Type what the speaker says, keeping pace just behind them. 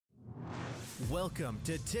Welcome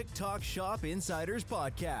to TikTok Shop Insiders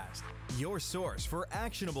Podcast, your source for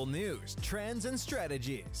actionable news, trends, and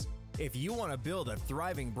strategies. If you want to build a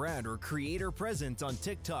thriving brand or creator presence on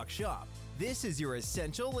TikTok Shop, this is your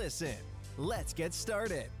essential listen. Let's get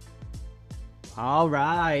started. All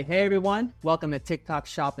right. Hey, everyone. Welcome to TikTok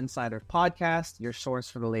Shop Insider Podcast, your source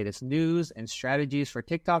for the latest news and strategies for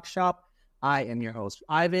TikTok Shop. I am your host,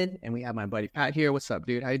 Ivan, and we have my buddy Pat here. What's up,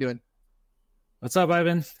 dude? How you doing? What's up,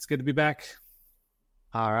 Ivan? It's good to be back.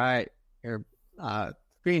 All right. You're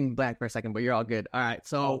screen blank for a second, but you're all good. All right.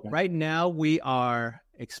 So Right now we are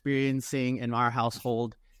experiencing in our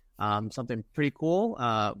household something pretty cool.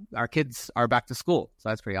 Our kids are back to school, so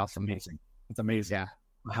that's pretty awesome. Amazing. It's amazing. Yeah.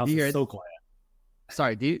 My house is so quiet.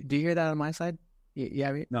 Sorry, do you hear that on my side?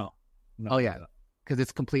 Yeah. No. Oh yeah, because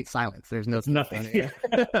it's complete silence. There's nothing.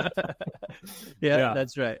 Yeah,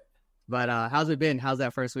 that's right. But how's it been? How's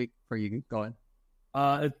that first week for you going?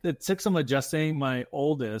 It took some adjusting. My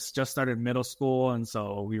oldest just started middle school, and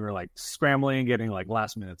so we were like scrambling, getting like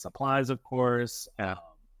last minute supplies, of course.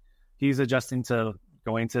 He's adjusting to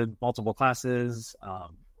going to multiple classes.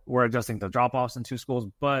 We're adjusting to drop-offs in two schools,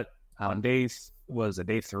 but on day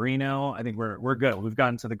 3 now. I think we're good. We've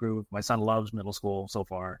gotten to the groove. My son loves middle school so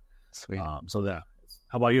far. Sweet. So yeah.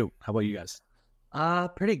 How about you? How about you guys?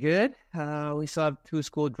 Pretty good. We still have 2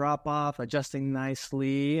 school drop-off, adjusting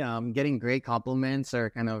nicely, getting great compliments or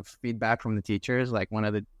kind of feedback from the teachers. Like one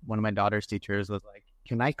of my daughter's teachers was like,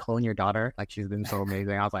 "Can I clone your daughter? Like she's been so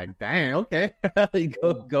amazing." I was like, "Dang, okay,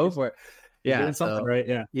 go for it." Yeah, something right.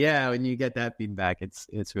 Yeah, yeah. When you get that feedback,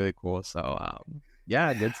 it's really cool. So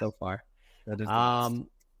yeah, good so far. That is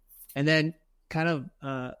and then kind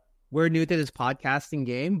of we're new to this podcasting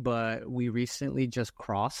game, but we recently just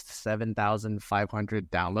crossed 7,500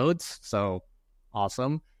 downloads. So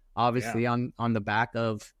awesome. Obviously on the back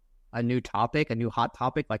of a new hot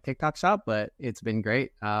topic like TikTok Shop, but it's been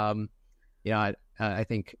great. I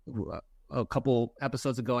think a couple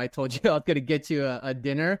episodes ago, I told you I was going to get you a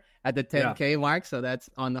dinner at the 10K mark. So that's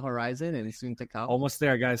on the horizon and soon to come. Almost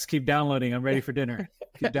there, guys. Keep downloading. I'm ready for dinner.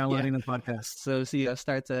 Keep downloading the podcast. So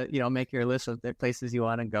start to, make your list of the places you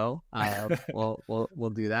want to go. We'll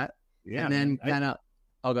do that. Yeah. And then go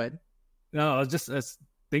ahead. No, I was just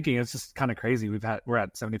thinking, it's just kind of crazy. We're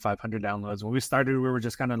at 7,500 downloads. When we started, we were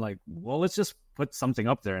just kind of like, well, let's just put something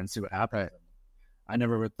up there and see what happens. Right. I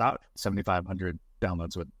never thought 7,500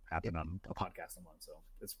 downloads would happen on a podcast a month. So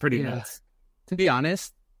it's pretty nuts. To be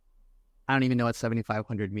honest, I don't even know what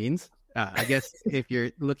 7,500 means. I guess if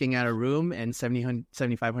you're looking at a room and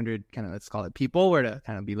 7,500 kind of, let's call it people, were to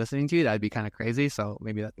kind of be listening to you, that'd be kind of crazy. So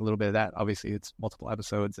maybe a little bit of that. Obviously, it's multiple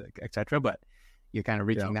episodes, etc. But you're kind of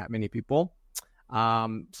reaching that many people.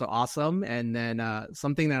 So awesome. And then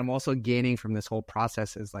something that I'm also gaining from this whole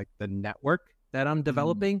process is like the network that I'm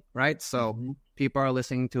developing, right? So people are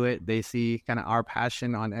listening to it. They see kind of our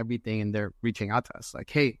passion on everything and they're reaching out to us like,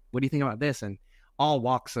 "Hey, what do you think about this?" And all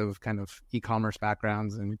walks of kind of e-commerce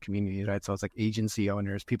backgrounds and communities, right? So it's like agency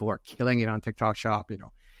owners, people who are killing it on TikTok Shop,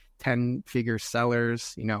 10-figure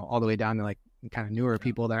sellers, all the way down to like kind of newer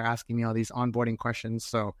people that are asking me all these onboarding questions.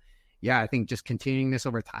 So yeah, I think just continuing this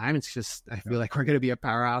over time, it's just, I feel like we're going to be a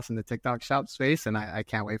powerhouse in the TikTok Shop space and I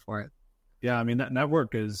can't wait for it. Yeah, I mean, that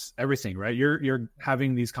network is everything, right? You're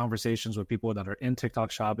having these conversations with people that are in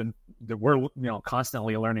TikTok Shop, and we're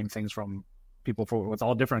constantly learning things from people with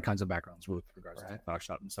all different kinds of backgrounds with regards to TikTok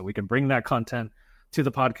Shop. And so we can bring that content to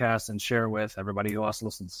the podcast and share with everybody who else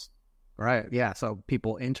listens. Right. Yeah. So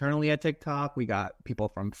people internally at TikTok, we got people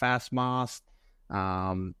from Fastmost,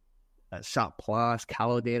 Shop Plus,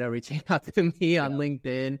 Callow Data reaching out to me on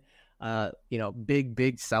LinkedIn.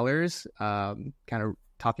 Big sellers, kind of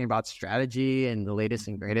talking about strategy and the latest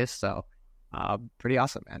and greatest. So pretty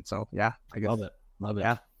awesome, man. So yeah, I guess. Love it.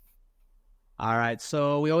 Yeah. All right.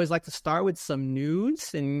 So we always like to start with some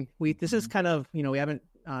news, and this is kind of, we haven't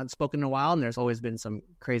spoken in a while, and there's always been some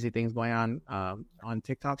crazy things going on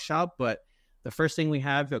TikTok Shop. But the first thing we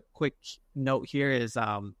have, a quick note here, is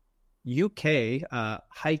UK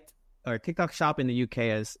hiked, or TikTok Shop in the UK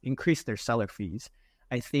has increased their seller fees.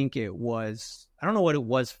 I think I don't know what it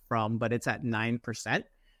was from, but it's at 9%.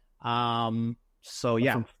 So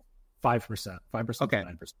yeah, 5%. Okay.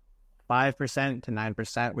 9%. 5% to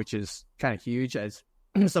 9%, which is kind of huge. As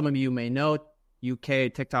some of you may know,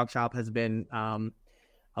 UK TikTok Shop has been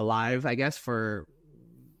alive, I guess, for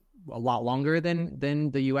a lot longer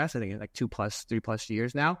than the US. I think it's like 3+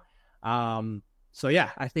 years now. So yeah,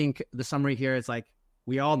 I think the summary here is like,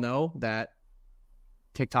 we all know that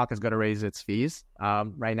TikTok is going to raise its fees.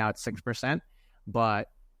 Right now it's 6%, but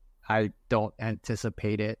I don't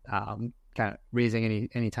anticipate it kind of raising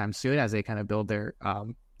anytime soon as they kind of build their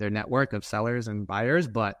their network of sellers and buyers,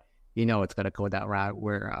 but it's going to go that route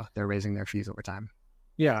where they're raising their fees over time.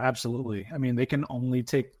 Yeah, absolutely. I mean, they can only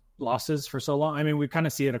take losses for so long. I mean, we kind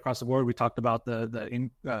of see it across the board. We talked about the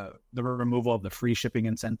removal of the free shipping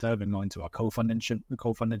incentive and going to a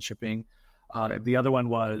co-funded shipping. The other one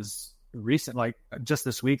was recent, like just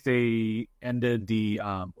this week, they ended the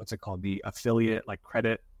what's it called, the affiliate like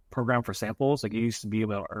credit program for samples. Like you used to be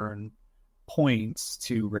able to earn points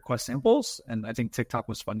to request samples, and I think TikTok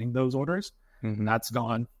was funding those orders. Mm-hmm. That's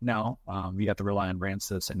gone now. You have to rely on brands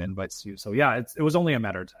to send invites to you. So yeah, it was only a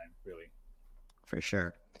matter of time, really. For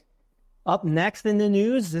sure. Up next in the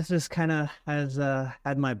news, this is kind of has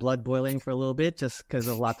had my blood boiling for a little bit, just because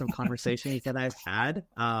of lots of conversations that I've had.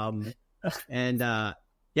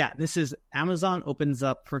 This is Amazon opens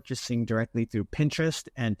up purchasing directly through Pinterest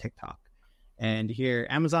and TikTok. And here,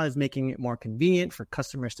 Amazon is making it more convenient for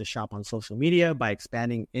customers to shop on social media by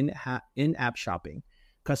expanding in-app shopping.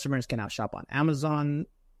 Customers can now shop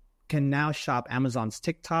Amazon's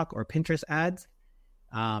TikTok or Pinterest ads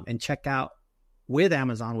and check out with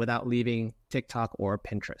Amazon without leaving TikTok or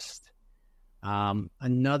Pinterest.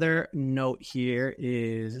 Another note here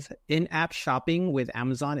is in-app shopping with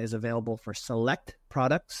Amazon is available for select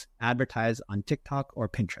products advertised on TikTok or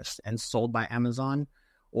Pinterest and sold by Amazon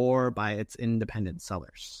or by its independent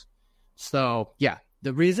sellers. So yeah,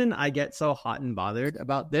 the reason I get so hot and bothered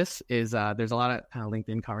about this is there's a lot of kind of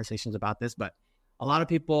LinkedIn conversations about this, but a lot of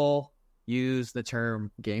people use the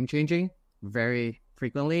term game changing very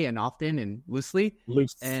frequently and often and loosely.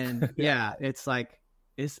 And yeah, it's like,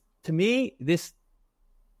 to me, this,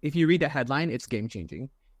 if you read the headline, it's game changing.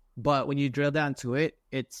 But when you drill down to it,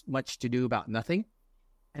 it's much to do about nothing.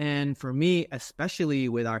 And for me, especially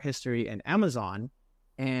with our history in Amazon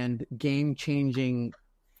and game changing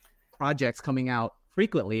projects coming out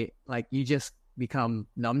frequently, like you just become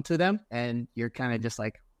numb to them and you're kind of just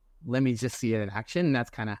like, let me just see it in action. And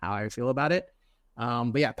that's kind of how I feel about it.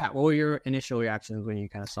 But yeah, Pat, what were your initial reactions when you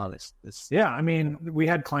kind of saw this? Yeah, I mean, we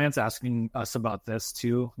had clients asking us about this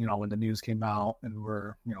too, when the news came out, and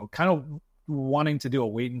we're, kind of wanting to do a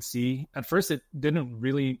wait and see. At first, it didn't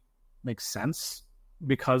really make sense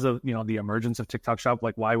because of, the emergence of TikTok Shop.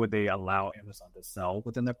 Like, why would they allow Amazon to sell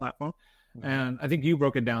within their platform? Mm-hmm. And I think you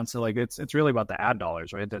broke it down to like, it's really about the ad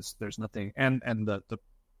dollars, right? There's nothing, and the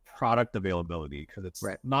product availability, because it's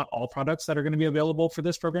not all products that are going to be available for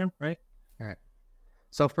this program, right? All right.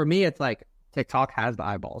 So for me, it's like TikTok has the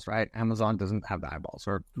eyeballs, right? Amazon doesn't have the eyeballs,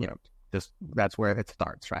 or, just that's where it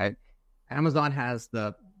starts, right? Amazon has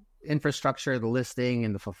the infrastructure, the listing,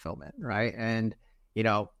 and the fulfillment, right? And,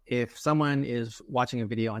 if someone is watching a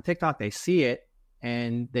video on TikTok, they see it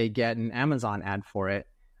and they get an Amazon ad for it,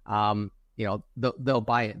 they'll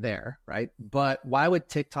buy it there, right? But why would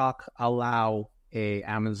TikTok allow a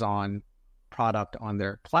Amazon product on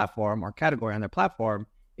their platform or category on their platform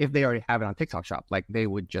if they already have it on TikTok Shop? Like, they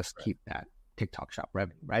would just keep that TikTok Shop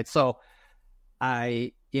revenue, right? So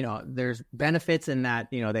there's benefits in that,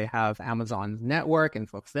 they have Amazon's network and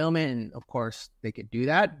fulfillment, and of course they could do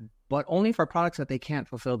that, but only for products that they can't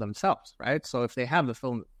fulfill themselves, right? So if they have the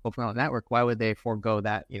fulfillment network, why would they forego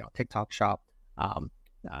that, TikTok Shop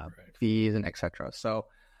fees and etc.? So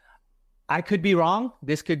I could be wrong.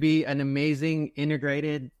 This could be an amazing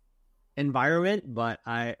integrated environment, but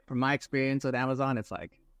from my experience with Amazon, it's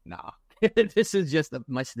like, nah, this is just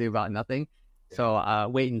much to do about nothing. So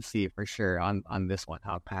wait and see for sure on this one,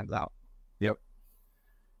 how it pans out. Yep.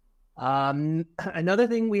 Another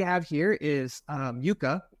thing we have here is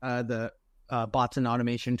Yuka, the bots and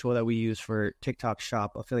automation tool that we use for TikTok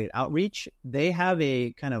Shop affiliate outreach. They have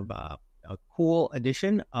a kind of a cool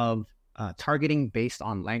addition of targeting based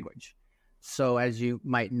on language. So as you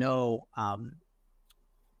might know, on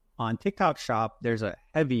TikTok Shop, there's a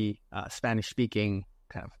heavy Spanish-speaking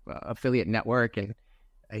kind of affiliate network, and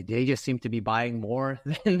they just seem to be buying more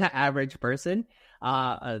than the average person,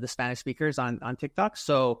 the Spanish speakers on TikTok.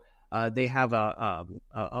 So they have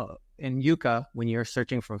in Yuka, when you're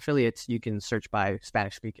searching for affiliates, you can search by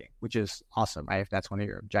Spanish speaking, which is awesome, right? If that's one of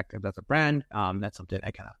your objectives as a brand, that's something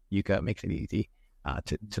that kind of Yuka makes it easy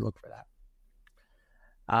to look for that.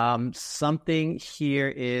 Something here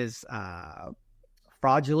is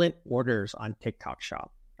fraudulent orders on TikTok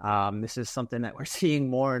Shop. This is something that we're seeing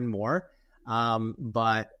more and more.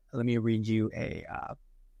 But let me read you a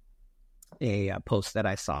post that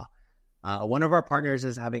I saw. One of our partners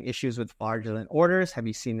is having issues with fraudulent orders. Have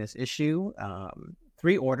you seen this issue?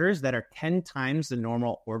 3 orders that are 10 times the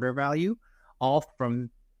normal order value, all from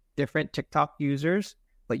different TikTok users,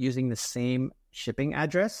 but using the same shipping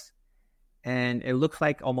address. And it looks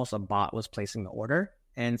like almost a bot was placing the order.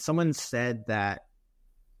 And someone said that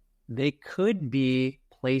they could be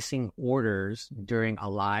placing orders during a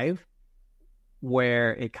live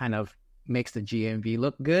where it kind of makes the GMV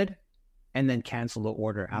look good and then cancel the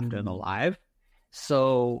order after the live.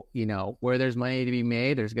 So, where there's money to be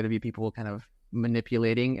made, there's going to be people kind of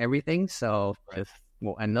manipulating everything. So just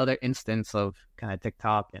another instance of kind of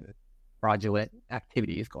TikTok and fraudulent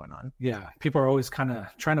activities going on. Yeah. People are always kind of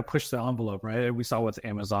trying to push the envelope, right? We saw with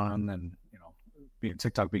Amazon and,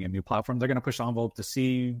 TikTok being a new platform, they're going to push the envelope to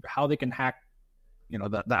see how they can hack,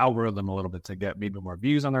 the algorithm a little bit to get maybe more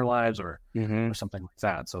views on their lives or something like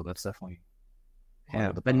that. So that's definitely it's kind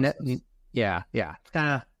of,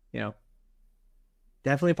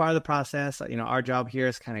 definitely part of the process. Our job here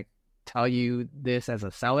is kind of tell you this as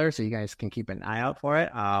a seller so you guys can keep an eye out for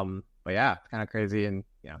it. But yeah, it's kind of crazy and,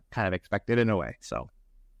 kind of expected in a way. So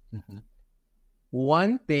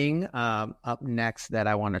one thing up next that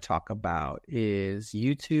I want to talk about is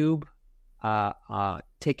YouTube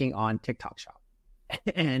taking on TikTok Shop.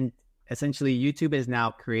 And essentially, YouTube is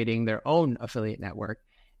now creating their own affiliate network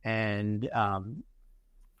and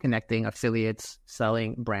connecting affiliates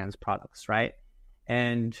selling brands products, right?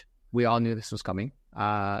 And we all knew this was coming.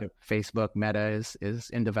 Facebook, Meta is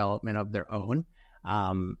in development of their own.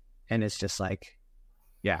 And it's just like,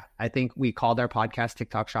 I think we called our podcast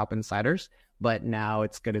TikTok Shop Insiders, but now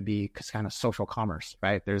it's going to be kind of social commerce,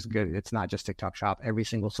 right? It's not just TikTok Shop. Every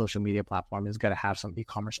single social media platform is going to have some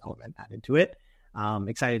e-commerce element added to it.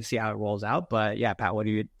 Excited to see how it rolls out. But yeah, Pat, what are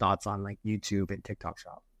your thoughts on like YouTube and TikTok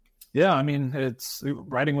Shop? Yeah, I mean, it's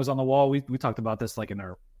writing was on the wall. We talked about this like in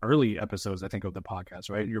our early episodes, I think, of the podcast,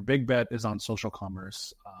 right? Your big bet is on social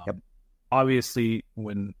commerce. Obviously,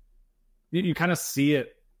 when you kind of see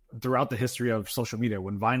it throughout the history of social media,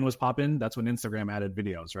 when Vine was popping, that's when Instagram added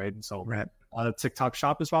videos, right? And so TikTok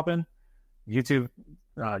Shop is popping. YouTube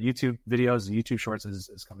videos, YouTube Shorts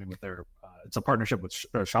is coming with their. It's a partnership with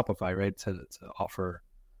Shopify, right, to offer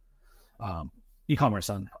e-commerce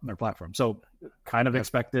on their platform. So kind of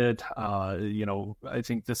expected. I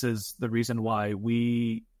think this is the reason why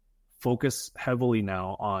we focus heavily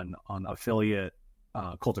now on affiliate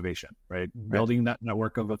cultivation, right? Building that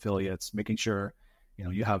network of affiliates, making sure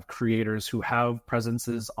you have creators who have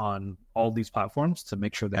presences on all these platforms to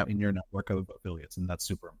make sure that in your network of affiliates, and that's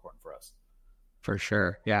super important for us. For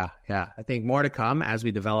sure. Yeah. I think more to come as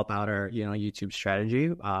we develop out our, YouTube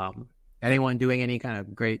strategy. Anyone doing any kind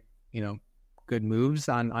of great, good moves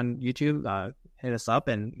on YouTube, hit us up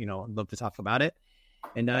and, I'd love to talk about it.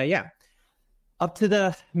 And up to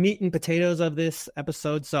the meat and potatoes of this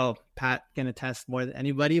episode. So Pat can attest more than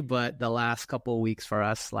anybody, but the last couple of weeks for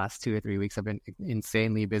us, last 2 or 3 weeks have been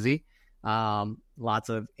insanely busy. Lots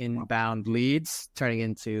of inbound leads turning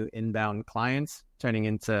into inbound clients, turning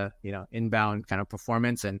into, inbound kind of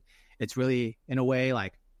performance. And it's really, in a way,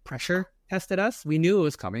 like pressure tested us. We knew it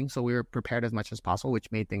was coming, so we were prepared as much as possible,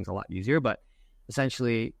 which made things a lot easier. But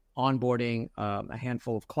essentially onboarding a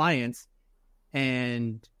handful of clients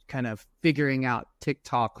and kind of figuring out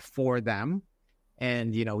TikTok for them.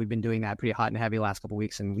 And, we've been doing that pretty hot and heavy last couple of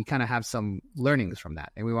weeks, and we kind of have some learnings from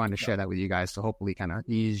that. And we wanted to share that with you guys to hopefully kind of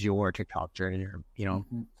ease your TikTok journey or,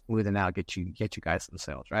 smoothing out, get you guys some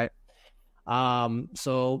sales, right?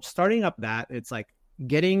 So starting up that, it's like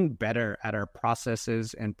getting better at our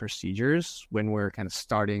processes and procedures when we're kind of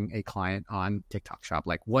starting a client on TikTok Shop.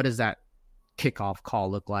 Like, what does that kickoff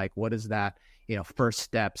call look like? What is that, first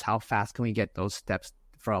steps? How fast can we get those steps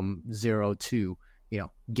from 0 to,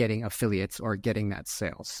 getting affiliates or getting that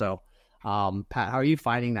sales? So, Pat, how are you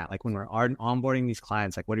finding that? Like when we're onboarding these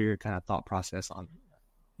clients, like what are your kind of thought process on?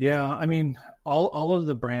 Yeah, I mean, all of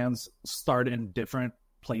the brands start in different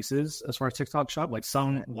places as far as TikTok Shop. Like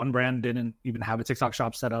one brand didn't even have a TikTok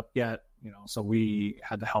Shop set up yet, so we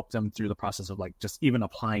had to help them through the process of like just even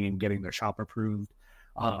applying and getting their shop approved.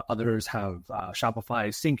 Others have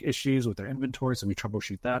Shopify sync issues with their inventory, so we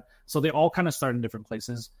troubleshoot that. So they all kind of start in different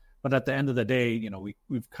places. But at the end of the day,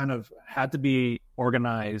 we've kind of had to be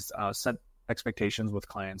organized, set expectations with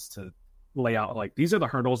clients to lay out like these are the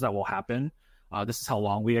hurdles that will happen. This is how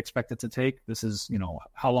long we expect it to take. This is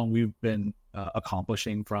how long we've been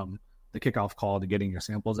accomplishing from the kickoff call to getting your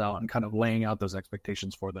samples out, and kind of laying out those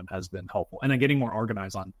expectations for them has been helpful. And then getting more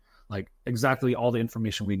organized on like exactly all the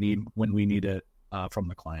information we need when we need it from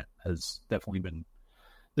the client has definitely been,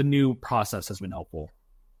 the new process has been helpful.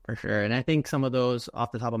 For sure. And I think some of those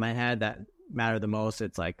off the top of my head that matter the most,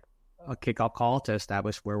 it's like a kickoff call to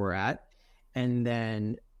establish where we're at. And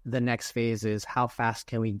then the next phase is how fast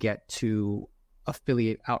can we get to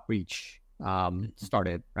affiliate outreach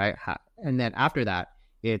started, right? And then after that,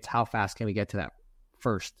 it's how fast can we get to that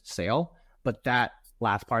first sale? But that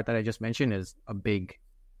last part that I just mentioned is a big,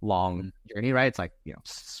 long journey, right? It's like,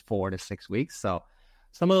 4 to 6 weeks. So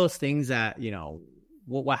some of those things that,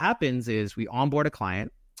 what happens is we onboard a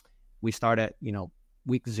client, we start at,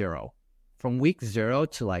 week 0. From week 0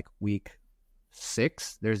 to like week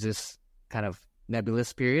 6, there's this kind of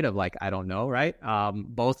nebulous period of like, I don't know, right?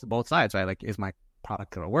 Both sides, right? Like, is my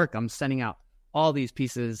product going to work? I'm sending out all these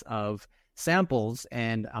pieces of samples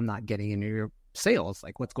and I'm not getting any your sales.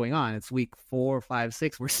 Like, what's going on? It's week 4, 5,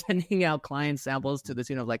 6. We're sending out client samples to the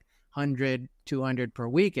tune of like 100, 200 per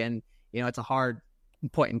week. And, it's a hard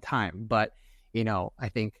point in time, but, I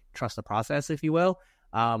think trust the process, if you will.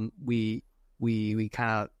 We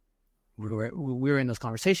kind of, we were in those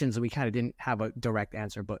conversations and we kind of didn't have a direct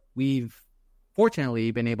answer, but we've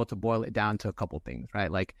fortunately been able to boil it down to a couple things,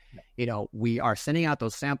 right? Like, we are sending out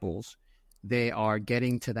those samples. They are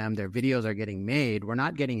getting to them. Their videos are getting made. We're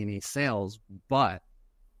not getting any sales, but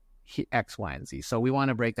X, Y, and Z. So we want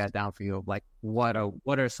to break that down for you of like, what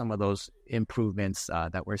are some of those improvements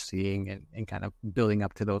that we're seeing and kind of building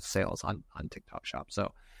up to those sales on TikTok Shop.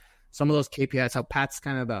 So some of those KPIs, how Pat's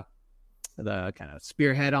kind of the kind of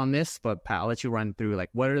spearhead on this, but Pat, I'll let you run through like,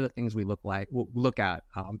 what are the things we look at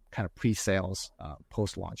kind of pre-sales,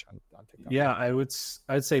 post-launch on TikTok? Yeah,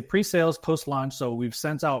 I'd say pre-sales, post-launch. So we've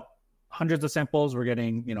sent out hundreds of samples. We're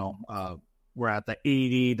getting, we're at the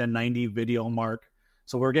 80 to 90 video mark.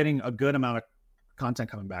 So we're getting a good amount of content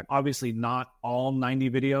coming back. Obviously, not all 90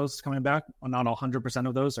 videos coming back. Not all 100%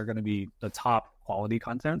 of those are going to be the top quality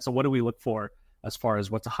content. So what do we look for as far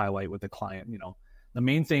as what to highlight with the client? The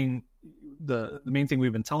main thing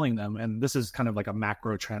we've been telling them, and this is kind of like a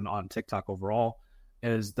macro trend on TikTok overall,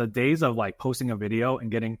 is the days of like posting a video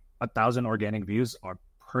and getting 1,000 organic views are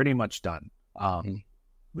pretty much done.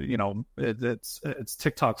 It's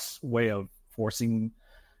TikTok's way of forcing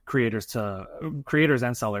creators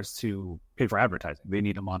and sellers to pay for advertising. They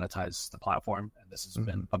need to monetize the platform, and this has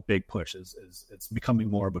been a big push. Is it's becoming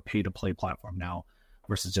more of a pay to play platform now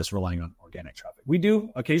versus just relying on organic traffic. We do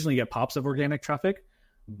occasionally get pops of organic traffic,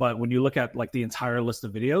 but when you look at like the entire list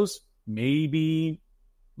of videos, maybe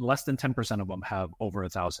less than 10% of them have over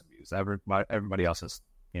 1,000 views. Everybody else is,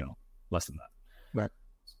 less than that. Right.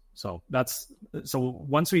 So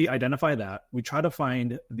once we identify that, we try to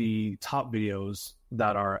find the top videos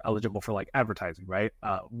that are eligible for like advertising, right?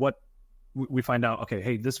 What we find out, okay,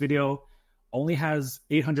 hey, this video only has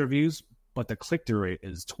 800 views, but the click-through rate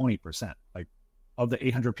is 20%. Like, of the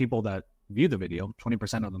 800 people that view the video,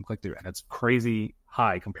 20% of them click through, and it's crazy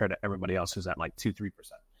high compared to everybody else who's at like 2-3%.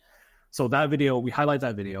 So that video, we highlight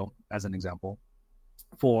that video as an example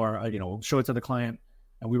for, show it to the client,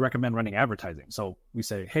 and we recommend running advertising. So we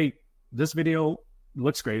say, hey, this video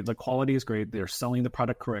looks great. The quality is great. They're selling the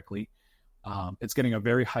product correctly. It's getting a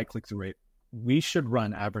very high click-through rate. We should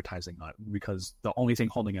run advertising on it because the only thing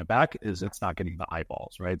holding it back is it's not getting the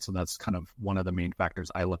eyeballs, right? So that's kind of one of the main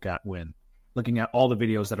factors I look at when looking at all the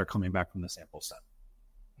videos that are coming back from the sample set.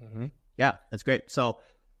 Mm-hmm. Yeah, that's great. So,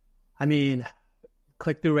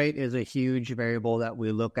 click-through rate is a huge variable that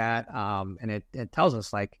we look at. And it tells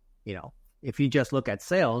us like, if you just look at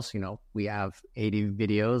sales, we have 80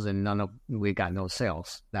 videos and we got no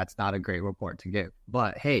sales. That's not a great report to give.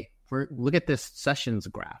 But hey, look at this sessions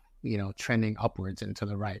graph, trending upwards and to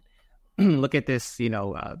the right. Look at this,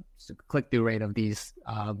 click-through rate of these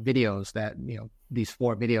videos that, these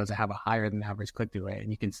 4 videos that have a higher than average click-through rate.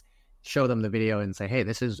 And you can show them the video and say, hey,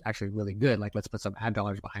 this is actually really good. Like, let's put some ad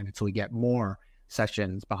dollars behind it so we get more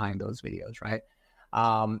sessions behind those videos, right?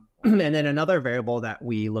 And then another variable that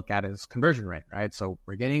we look at is conversion rate, right? So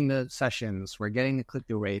we're getting the sessions, we're getting the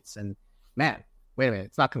click-through rates, and man, wait a minute,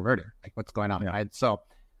 it's not converting. Like, what's going on, right? So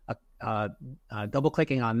double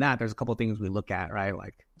clicking on that, there's a couple of things we look at, right?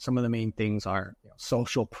 Like, some of the main things are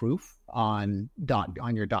social proof on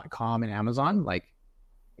your .com and Amazon. Like,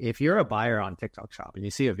 if you're a buyer on TikTok Shop and you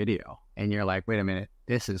see a video and you're like, wait a minute,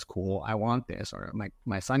 this is cool, I want this, or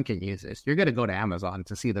my son can use this, you're going to go to Amazon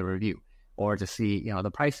to see the review or to see,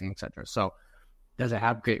 the pricing, etc. So does it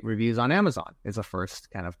have great reviews on Amazon is the first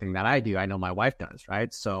kind of thing that I do. I know my wife does,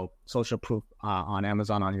 right? So social proof on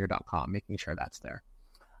Amazon on your .com, making sure that's there.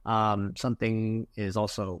 Something is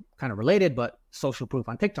also kind of related, but social proof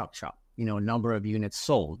on TikTok Shop, number of units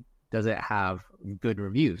sold. Does it have good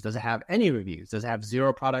reviews? Does it have any reviews? Does it have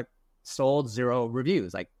 0 product sold, 0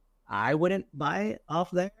 reviews? Like, I wouldn't buy off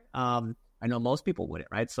there. I know most people wouldn't,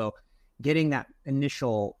 right? So getting that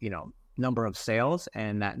initial, number of sales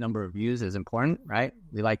and that number of views is important, right?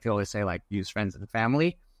 We like to always say, like, use friends and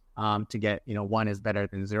family to get, 1 is better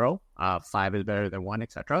than 0, 5 is better than 1,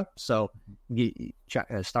 etc. So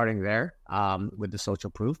starting there with the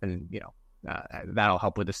social proof, and that'll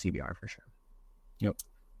help with the CBR for sure. Yep.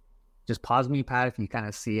 just pause me, Pat, if you kind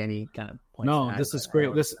of see any kind of points. No, this is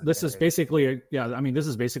great. This is basically, this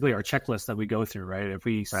is basically our checklist that we go through, right? If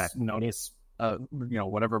we notice,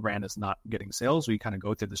 whatever brand is not getting sales, we kind of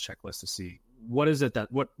go through this checklist to see what is it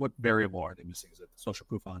what variable are they missing? Is it social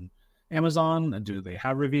proof on Amazon? And do they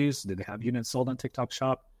have reviews? Do they have units sold on TikTok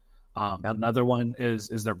Shop? Another one is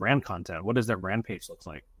their brand content. What does their brand page look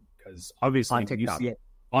like? Because obviously on TikTok. You see it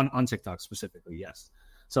on TikTok specifically, yes.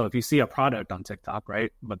 So if you see a product on TikTok,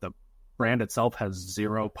 right, but the brand itself has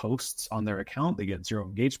 0 posts on their account, they get 0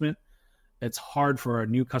 engagement. It's hard for a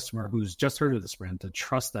new customer who's just heard of this brand to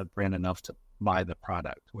trust that brand enough to buy the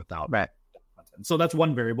product without content. So that's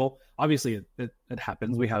one variable. Obviously, it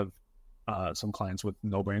happens. We have some clients with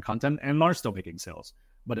no brand content and are still making sales,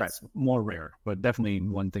 but it's more rare. But definitely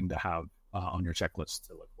one thing to have on your checklist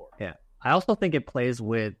to look for. Yeah. I also think it plays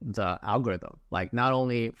with the algorithm, like not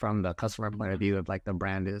only from the customer point of view of like the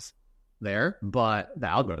brand is there, but the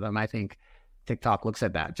algorithm. I think TikTok looks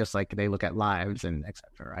at that just like they look at lives and et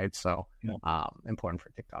cetera, right? So important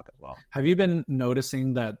for TikTok as well. Have you been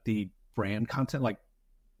noticing that the brand content, like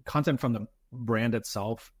content from the brand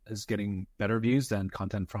itself, is getting better views than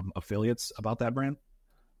content from affiliates about that brand?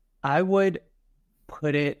 I would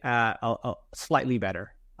put it at a slightly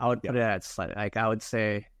better. I would put it at slightly, like I would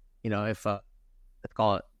say, if let's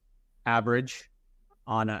call it average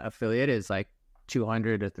on an affiliate is like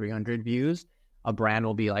 200 to 300 views, a brand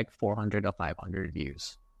will be like 400 to 500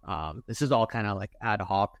 views. This is all kind of like ad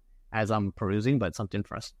hoc as I'm perusing, but something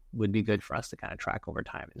for us would be good for us to kind of track over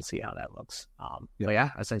time and see how that looks.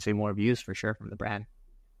 But essentially more views for sure from the brand.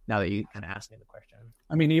 Now that you kind of asked me the question.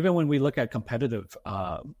 I mean, even when we look at competitive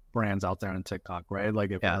brands out there on TikTok, right?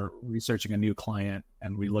 Like if we're researching a new client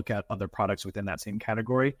and we look at other products within that same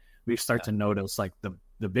category, we start to notice like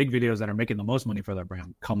the big videos that are making the most money for their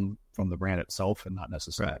brand come from the brand itself and not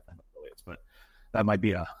necessarily from affiliates. But that might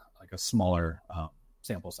be a smaller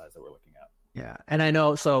sample size that we're looking at. Yeah. And I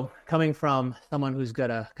know, so coming from someone who's going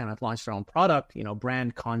to kind of launch their own product,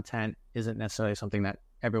 brand content isn't necessarily something that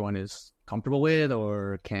everyone is comfortable with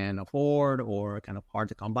or can afford or kind of hard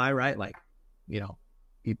to come by, right? Like,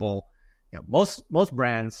 people, most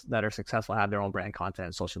brands that are successful have their own brand content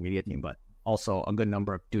and social media team, but also a good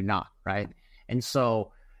number do not, right? And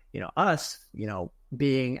so, us,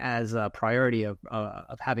 being as a priority of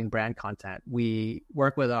having brand content, we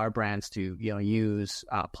work with our brands to, use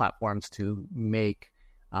platforms to make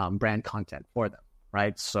brand content for them,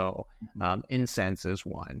 right? So Incense is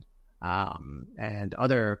one. And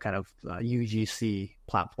other kind of UGC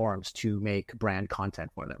platforms to make brand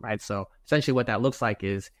content for them, right? So essentially what that looks like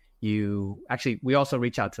is we also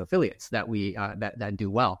reach out to affiliates that we that do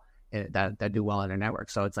well, that do well in our network.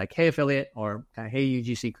 So it's like, hey, affiliate, or kind of, hey,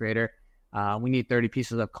 UGC creator, we need 30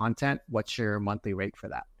 pieces of content. What's your monthly rate for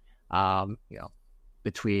that?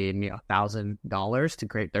 Between $1,000 to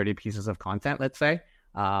create 30 pieces of content, let's say.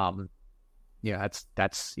 That's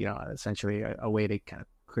essentially a way to kind of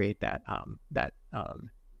create that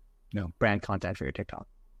brand content for your TikTok.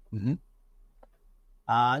 Mm-hmm.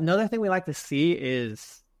 Another thing we like to see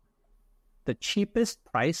is the cheapest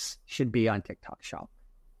price should be on TikTok Shop.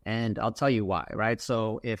 And I'll tell you why, right?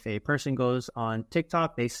 So if a person goes on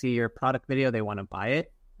TikTok, they see your product video, they want to buy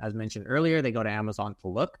it. As mentioned earlier, they go to Amazon to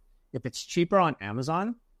look. If it's cheaper on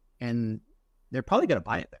Amazon, and they're probably going to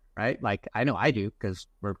buy it there, right? Like I know I do because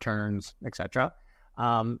returns, etc.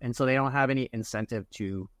 And so they don't have any incentive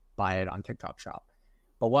to buy it on TikTok Shop.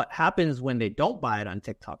 But what happens when they don't buy it on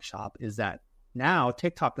TikTok Shop is that now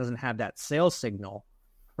TikTok doesn't have that sales signal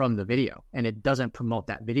from the video, and it doesn't promote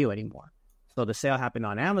that video anymore. So the sale happened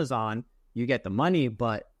on Amazon, you get the money,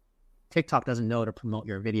 but TikTok doesn't know to promote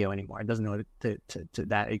your video anymore. It doesn't know to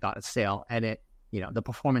that it got a sale, and it, the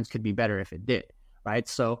performance could be better if it did, right?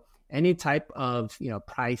 So any type of,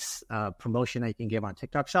 price promotion that you can give on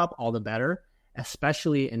TikTok Shop, all the better,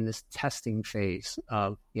 especially in this testing phase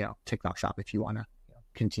of, TikTok Shop, if you want to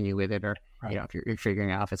continue with it, or, if you're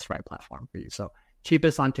figuring out if it's the right platform for you. So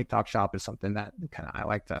cheapest on TikTok Shop is something that kind of I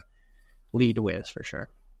like to lead with for sure.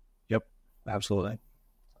 Yep, absolutely.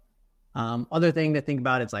 Other thing to think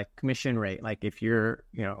about is like commission rate. Like if you're,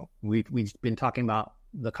 we've been talking about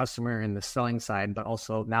the customer and the selling side, but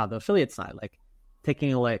also now the affiliate side, like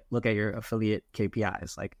taking a look at your affiliate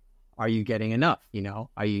KPIs. Like, are you getting enough?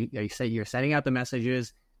 Are you setting out the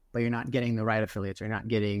messages, but you're not getting the right affiliates, or you're not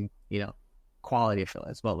getting, quality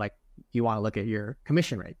affiliates. But like, you want to look at your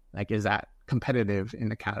commission rate. Like, is that competitive in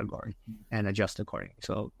the category, and adjust accordingly?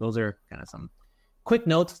 So those are kind of some quick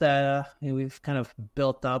notes that we've kind of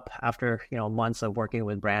built up after, months of working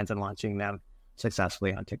with brands and launching them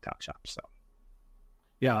successfully on TikTok Shop. So.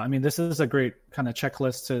 Yeah, I mean, this is a great kind of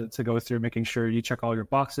checklist to go through, making sure you check all your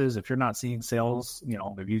boxes. If you're not seeing sales,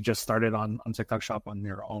 if you just started on TikTok Shop on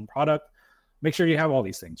your own product, make sure you have all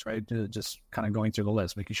these things, right? Just kind of going through the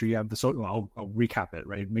list, making sure you have I'll recap it,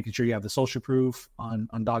 right? Making sure you have the social proof on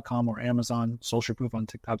 .com or Amazon, social proof on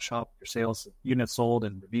TikTok Shop, your sales, units sold,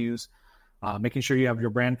 and reviews. Making sure you have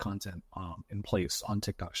your brand content in place on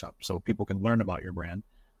TikTok Shop so people can learn about your brand.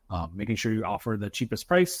 Making sure you offer the cheapest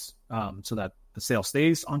price so that the sale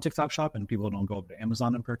stays on TikTok Shop and people don't go up to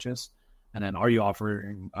Amazon and purchase. And then are you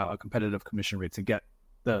offering a competitive commission rate to get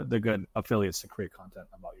the good affiliates to create content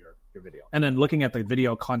about your video? And then looking at the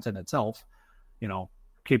video content itself,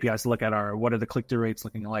 KPIs to look at what are the click-through rates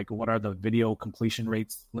looking like? What are the video completion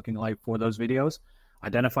rates looking like for those videos?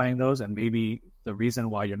 Identifying those, and maybe the reason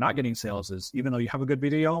why you're not getting sales is even though you have a good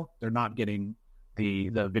video, they're not getting the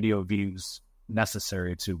video views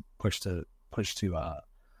necessary to push to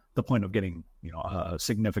the point of getting a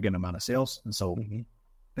significant amount of sales. And so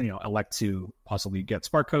elect to possibly get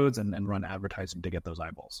Spark codes and run advertising to get those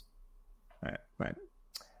eyeballs. Right.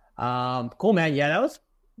 Cool, man. Yeah, that was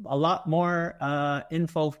a lot more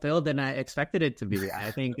info filled than I expected it to be. I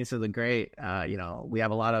think this is a great we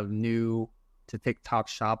have a lot of new to TikTok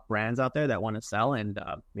Shop brands out there that want to sell, and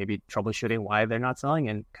maybe troubleshooting why they're not selling,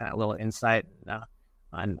 and kind of a little insight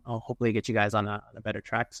and I'll hopefully get you guys on a better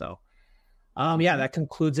track. So that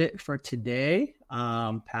concludes it for today.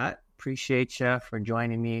 Pat, appreciate you for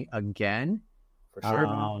joining me again. For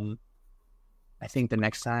sure. I think the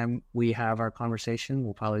next time we have our conversation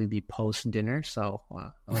will probably be post dinner. So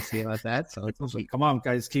let's see about that. So come on,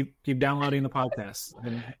 guys, keep downloading the podcast.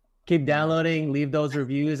 Keep downloading, leave those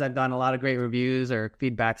reviews. I've gotten a lot of great reviews or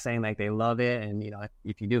feedback saying like they love it. And,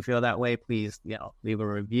 if you do feel that way, please, leave a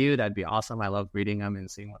review. That'd be awesome. I love reading them and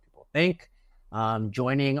seeing what people think.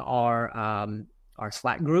 Joining our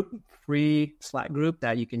Slack group, free Slack group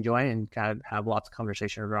that you can join and kind of have lots of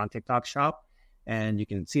conversation around TikTok Shop. And you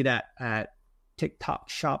can see that at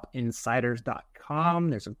TikTokShopInsiders.com.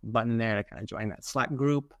 There's a button there to kind of join that Slack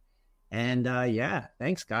group. And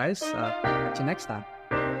thanks guys. Catch you next time.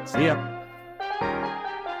 See ya.